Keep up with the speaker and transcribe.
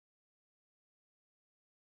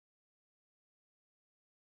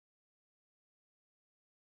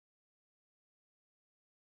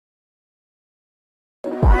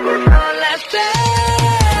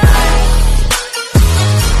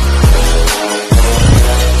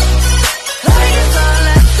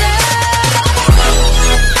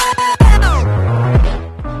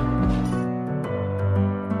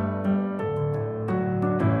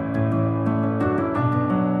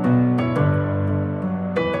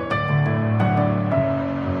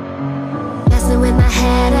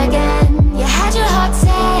head again. You had your heart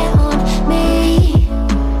set on me,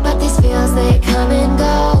 but these feels, they come and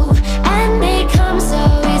go, and they come so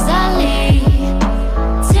easily.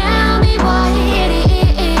 Tell me what it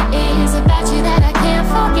is about you that I can't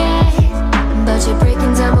forget, but you're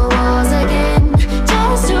breaking down my walls again,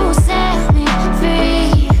 just to set me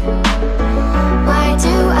free. Why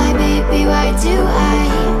do I, baby, why do I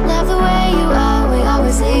love the way you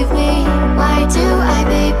always leave me? Why do I,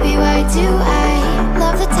 baby, why do I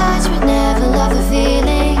love the touch but never love the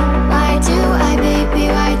feeling? Why do I, baby,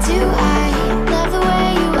 why do I love the way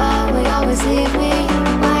you always leave me?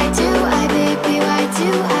 Why do I, baby, why do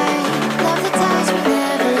I love the touch but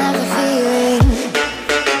never love the feeling?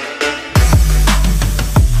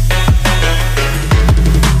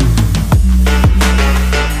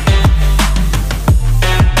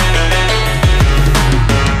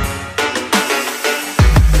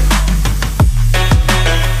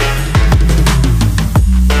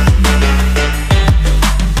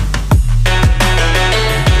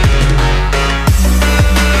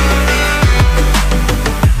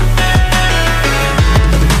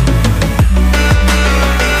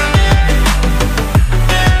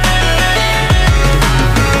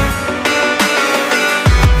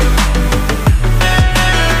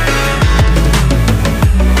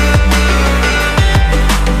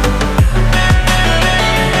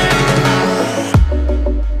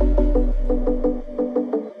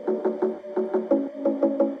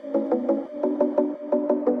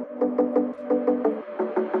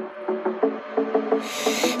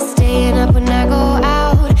 Staying up when I go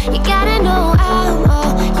out, you gotta know I'm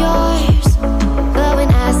all yours. But when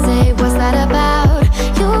I say what's that about,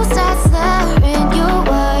 you start slurring your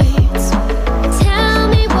words. Tell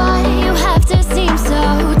me why you have to seem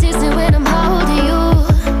so distant when I'm holding you.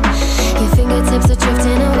 Your fingertips are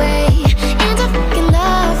drifting away, and I fucking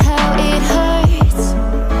love how it hurts.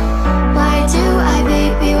 Why do I,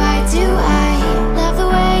 baby, why do I love the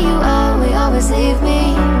way you always leave me?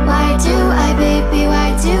 Why do I, baby, why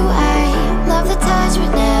do I love the touch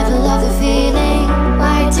but never love the feeling?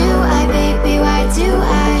 Why do I, baby, why do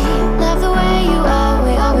I love the way you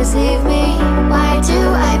always leave me? Why do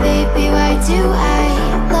I, baby, why do I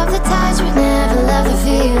love the touch but never love the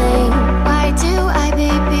feeling? Why do I,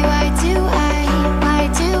 baby, why do I? Why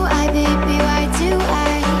do I, baby, why do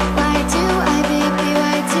I? Why do I, baby,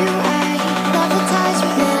 why do I love the touch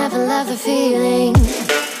but never love the feeling?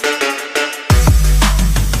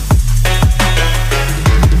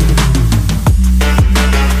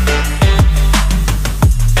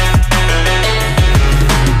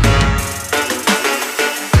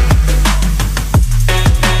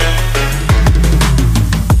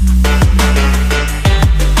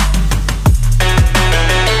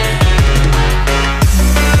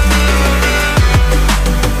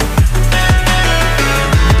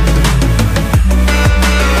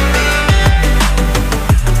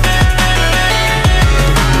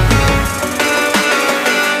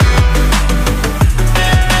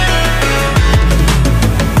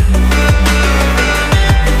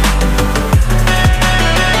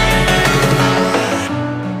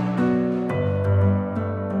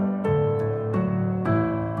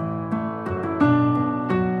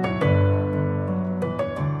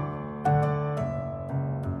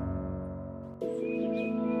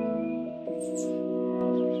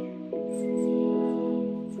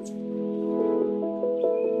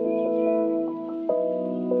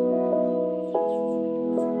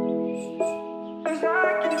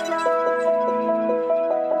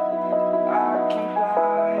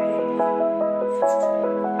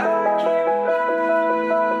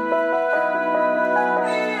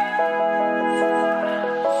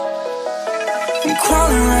 I'm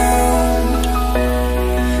crawling around,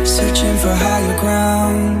 searching for higher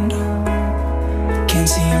ground. Can't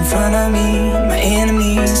see in front of me, my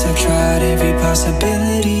enemies. I've tried every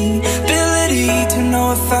possibility, ability to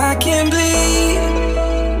know if I can bleed.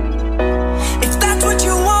 If that's what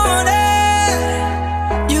you wanted,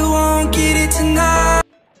 you won't get it tonight.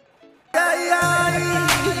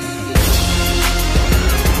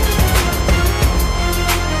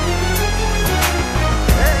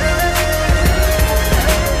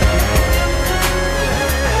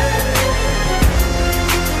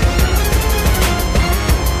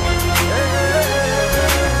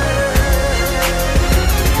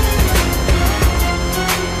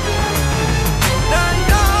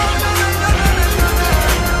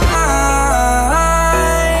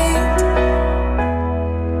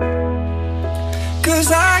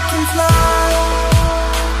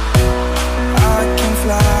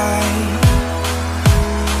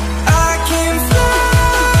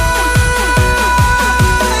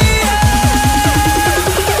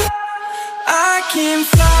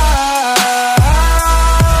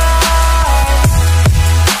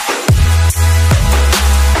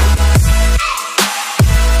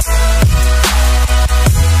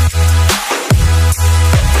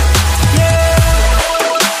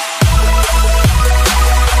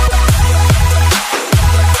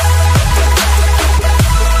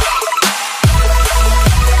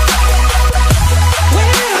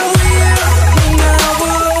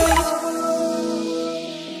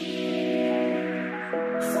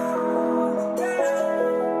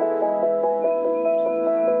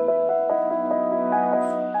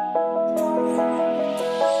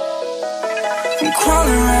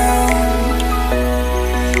 crawling around,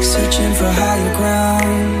 searching for higher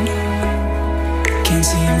ground. Can't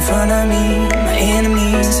see in front of me, my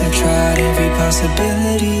enemies have tried every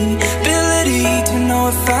possibility. Ability to know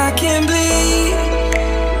if I can bleed.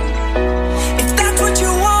 If that's what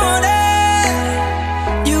you wanted,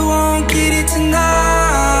 you won't get it tonight.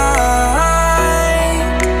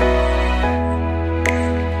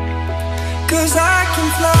 'Cause I can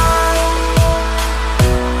fly,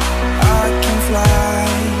 I can fly,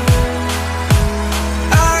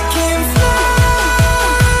 I can fly.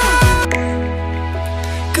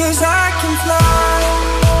 'Cause I can fly,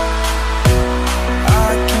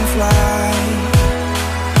 I can fly,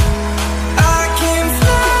 I can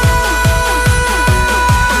fly,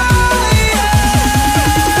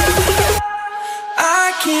 I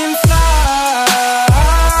can fly.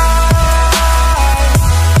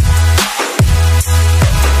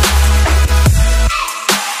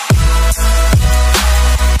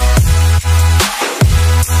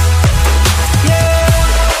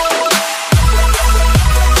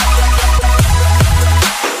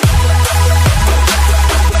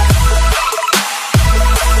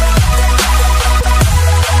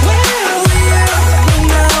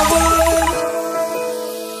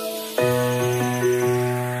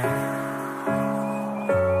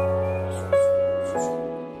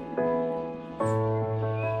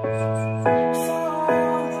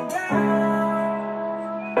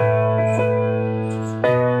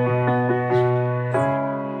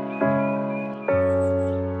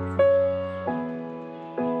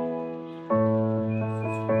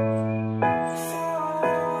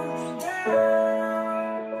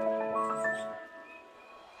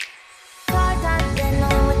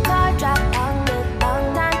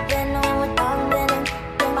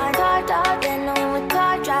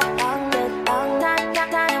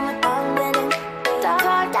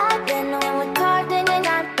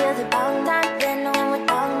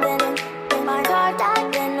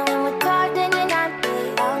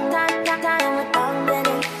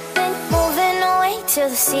 To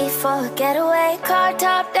the sea for a getaway, car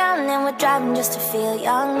top down and we're driving just to feel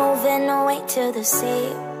young. Moving away to the sea,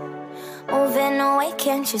 moving away,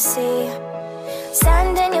 can't you see?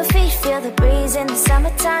 Sand in your feet, feel the breeze in the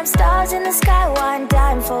summertime. Stars in the sky, one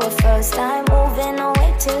dime for a first time. Moving away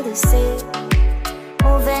to the sea,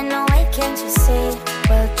 moving away, can't you see?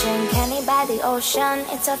 We'll drink honey by the ocean,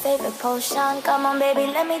 it's our favorite potion. Come on baby,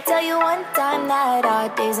 let me tell you one time that our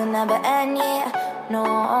days will never end, yeah. No,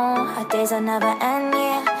 our days will never end,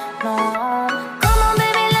 yeah. No. Come on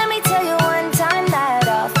baby, let me tell you one time that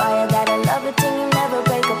our fire got a love it till you never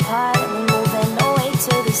break apart. We're moving away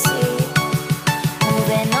to the sea,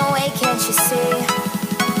 moving away, can't you see?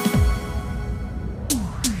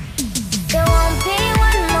 There won't be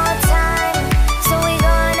one more time, so we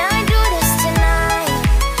gonna do this tonight.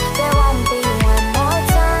 There won't be one more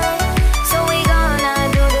time, so we gonna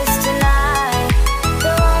do this tonight.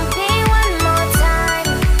 There won't be one more time,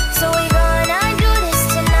 so we gonna do this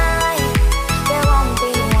tonight. There won't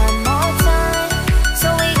be one more time, so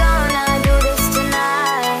we gonna do this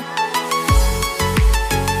tonight.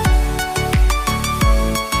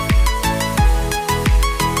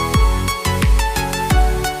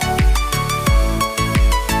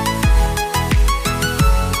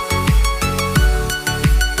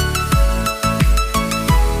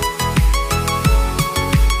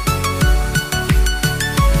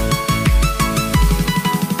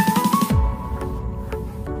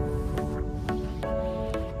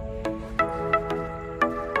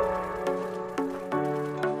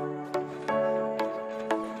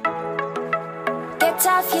 Get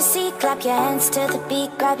off your seat, clap your hands to the beat.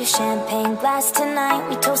 Grab your champagne glass tonight.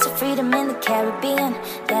 We toast to freedom in the Caribbean,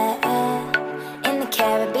 yeah. In the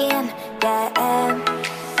Caribbean, yeah.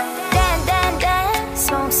 Dance, dance, dance,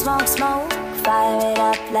 smoke, smoke, smoke. Fire it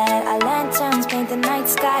up, let our lanterns paint the night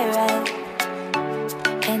sky red.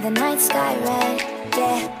 Paint the night sky red,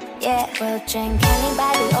 yeah, yeah. We'll drink honey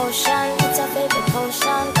by the ocean, it's our favorite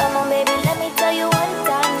potion. Come on baby, let me tell you one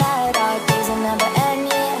time that our days will never end,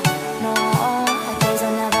 yeah. No, our days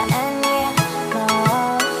will never end, yeah. No.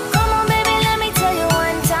 Come on baby, let me tell you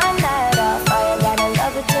one time that our fire got a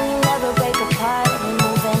love it till you never break apart. We're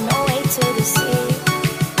moving away to the sea,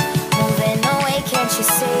 moving away, can't you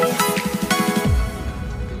see?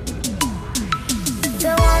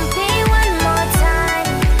 There won't be one more time,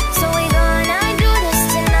 so we gonna do this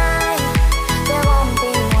tonight. There won't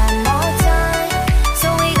be one more time,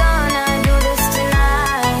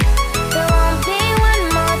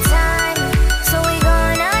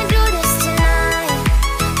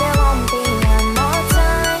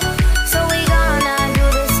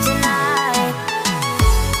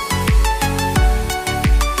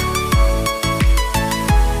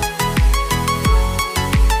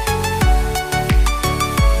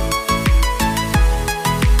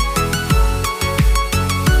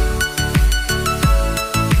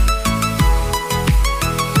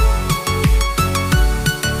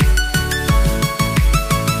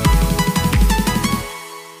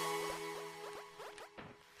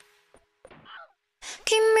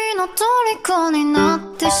 虜になっ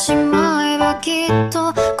てしまえばきっ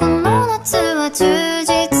とこの夏は充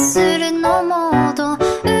実するのモード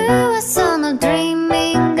噂のドリー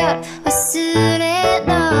ミング忘れ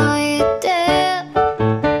ないで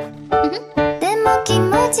でも気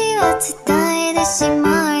持ちは伝えてし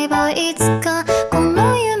まえばいつかこ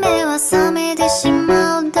の夢は覚めてし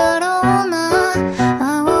まうだろうな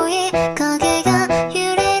青い影が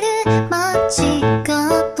揺れる街角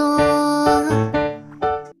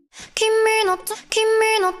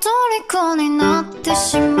君の虜になって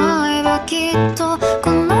しまえばきっと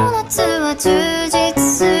この夏は充実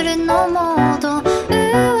するのモード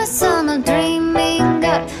噂のドリーミング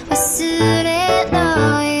忘れ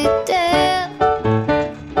ないで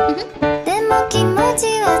でも気持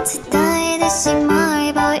ちは伝えてしま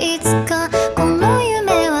えばいつかこの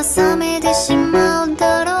夢は覚めてしまう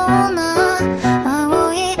だろうな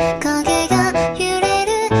青い影が揺れ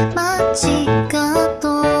る街角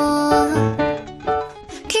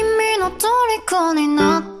虜に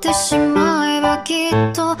なってしまえばきっ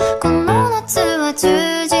とこの夏は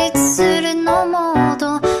充実するのモー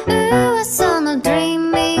ド噂のドリー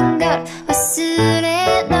ミング忘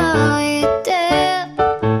れないで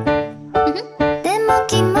でも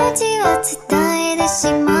気持ちは伝えて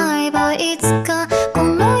しまえばいつかこ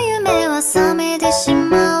の夢は覚めてし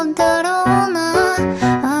まうだろうな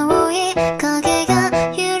青い影が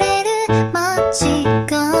揺れる街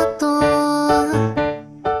角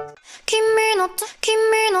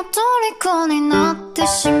君の虜になって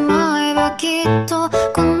しまえばきっと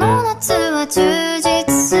この夏は充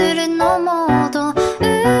実するのモード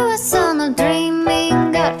噂のドリーミ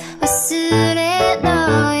ング忘れ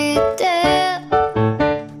ないで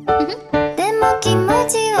でも気持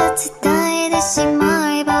ちは伝えてし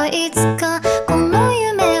まえばいつかこの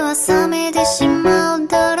夢は覚めてしまう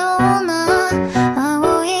だろうな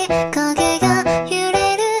青い影が揺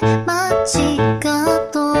れる街角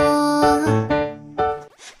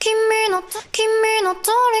君の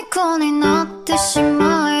虜になってし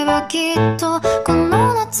まえばきっとこ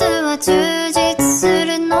の夏は充実す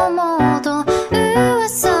るのモード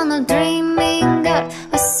噂のドリーミング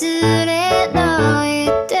忘れない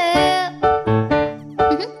で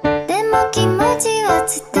でも気持ちは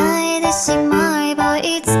伝えてしまえば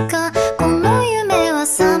いつかこの夢は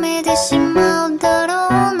覚めてしまうだろ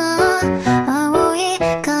うな青い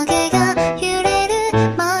影が揺れ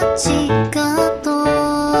る街角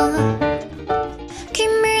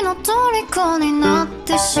虜になっ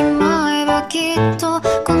てしまえばきっと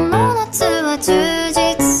この夏は充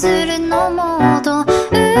実するのモード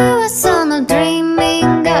噂のドリーミ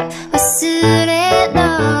ング忘れ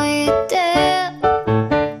ないで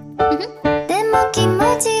でも気持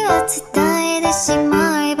ちは伝えてし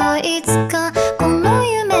まえばいつか